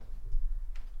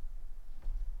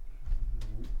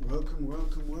Welcome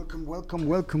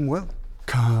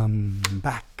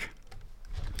back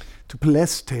to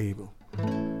Blessed Table,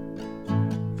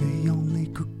 the only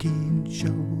cooking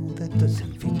show that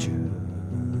doesn't feature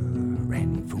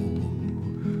any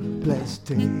food. Blessed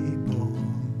Table,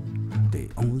 the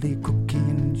only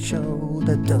cooking show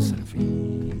that doesn't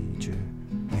feature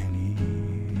any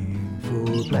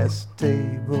food. Blessed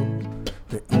Table,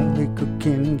 the only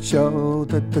cooking show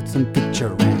that doesn't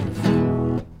feature any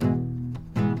food.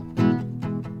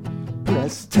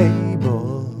 Blessed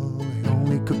Table, the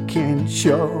only cooking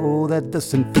show that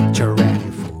doesn't feature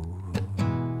any food.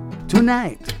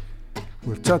 Tonight,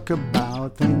 we'll talk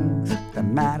about things that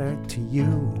matter to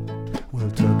you.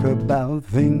 We'll talk about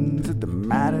things that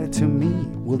matter to me.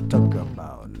 We'll talk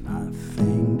about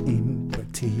nothing in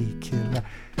particular.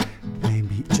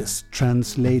 Maybe just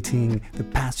translating the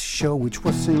past show, which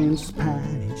was in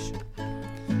Spanish.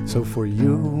 So for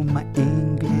you, my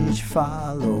English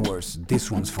followers, this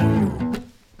one's for you.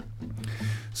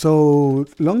 So,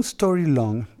 long story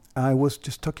long, I was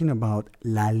just talking about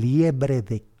La Liebre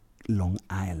de Long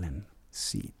Island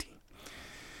City.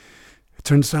 It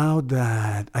turns out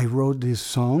that I wrote this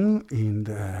song in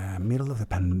the middle of the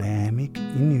pandemic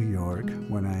in New York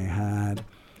when I had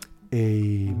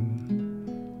a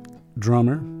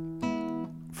drummer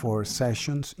for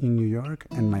sessions in New York,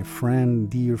 and my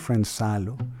dear friend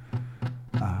Salo,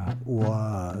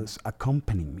 was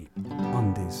accompanying me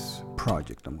on this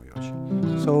project on Moyoshi.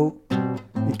 So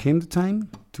it came the time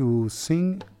to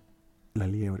sing La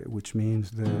Liebre, which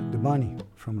means the bunny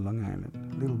from Long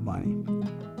Island, little bunny.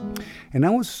 And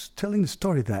I was telling the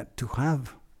story that to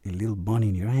have a little bunny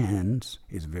in your hands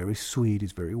is very sweet,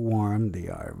 it's very warm, they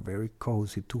are very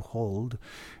cozy to hold,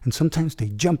 and sometimes they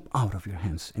jump out of your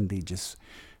hands and they just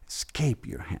escape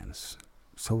your hands.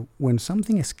 So when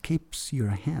something escapes your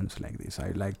hands like this,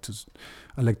 I like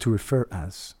to refer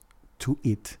to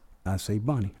it as a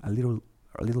bunny, a little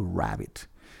rabbit.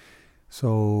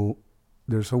 So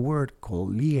there's a word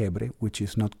called liebre, which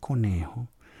is not conejo,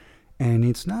 and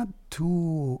it's not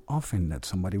too often that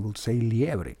somebody will say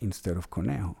liebre instead of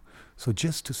conejo. So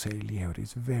just to say liebre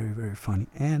is very, very funny.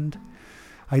 And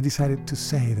I decided to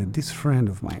say that this friend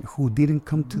of mine who didn't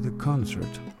come to the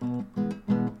concert,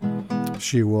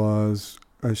 she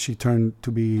turned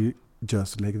to be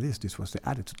just like this. This was the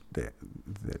attitude. The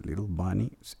little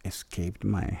bunny escaped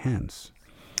my hands.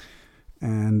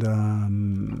 And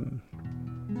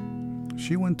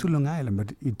she went to Long Island,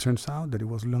 but it turns out that it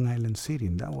was Long Island City,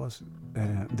 and that was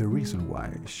the reason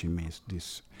why she missed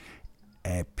this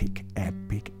epic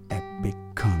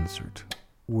concert,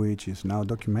 which is now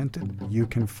documented. You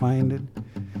can find it.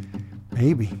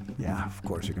 Maybe. Yeah, of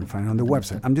course you can find it on the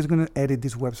website. I'm just going to edit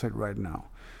this website right now.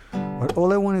 But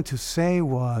all I wanted to say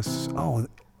was,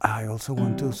 I also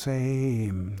want to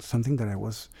say something that I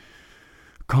was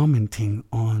commenting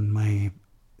on my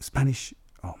Spanish.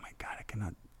 Oh my God, I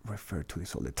cannot refer to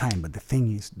this all the time. But the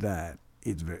thing is that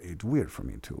it's weird for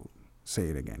me to say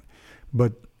it again.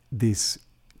 But this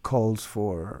calls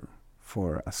for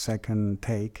a second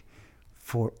take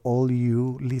for all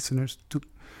you listeners to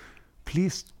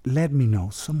please let me know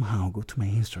somehow. Go to my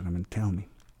Instagram and tell me,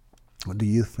 what do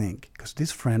you think? Because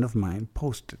this friend of mine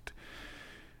posted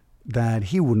that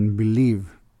he wouldn't believe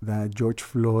that George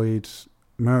Floyd's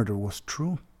murder was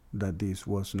true, that this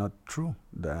was not true,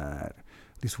 that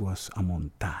this was a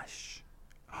montage.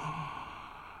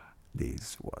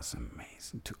 This was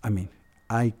amazing too. I mean,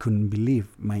 I couldn't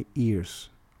believe my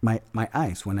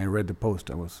eyes when I read the post.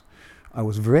 I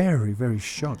was very, very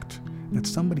shocked that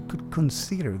somebody could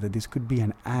consider that this could be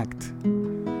an act.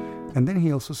 And then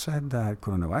he also said that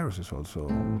coronavirus is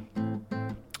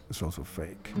also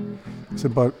fake. He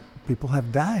said, but people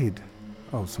have died.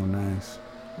 Oh, so nice.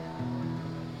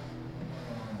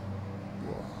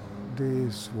 Wow.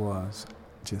 This was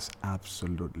just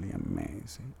absolutely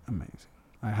amazing.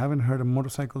 I haven't heard a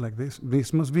motorcycle like this.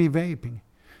 This must be vaping.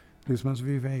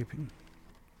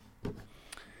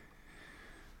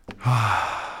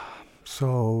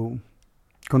 So,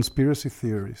 conspiracy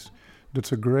theories.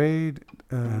 That's a great,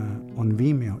 on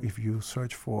Vimeo, if you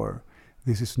search for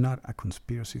 "This is not a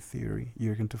conspiracy theory,"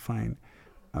 you're going to find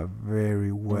a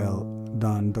very well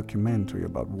done documentary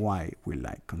about why we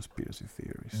like conspiracy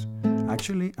theories.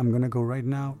 Actually, I'm going to go right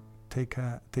now, take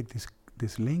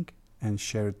this link and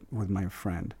share it with my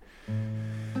friend.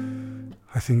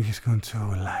 I think he's going to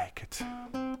like it.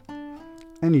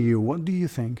 And you, what do you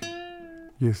think?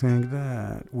 You think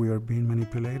that we are being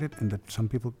manipulated and that some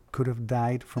people could have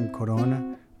died from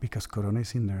corona because corona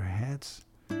is in their heads?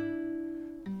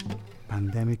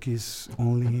 Pandemic is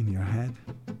only in your head?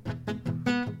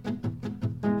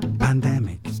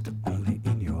 Pandemic is only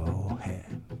in your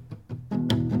head.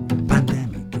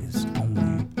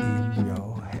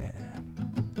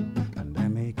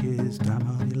 this time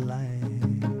of your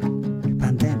life.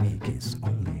 Pandemic is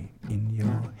only in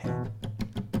your head.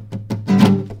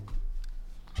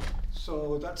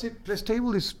 So that's it. Place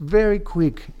table is very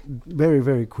quick, very,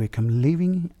 very quick. I'm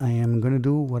leaving. I am going to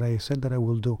do what I said that I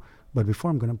will do. But before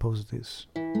I'm going to post this,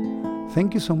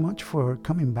 thank you so much for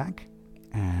coming back,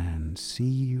 and see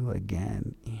you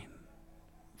again in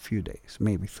a few days,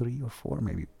 maybe 3 or 4,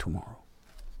 maybe tomorrow.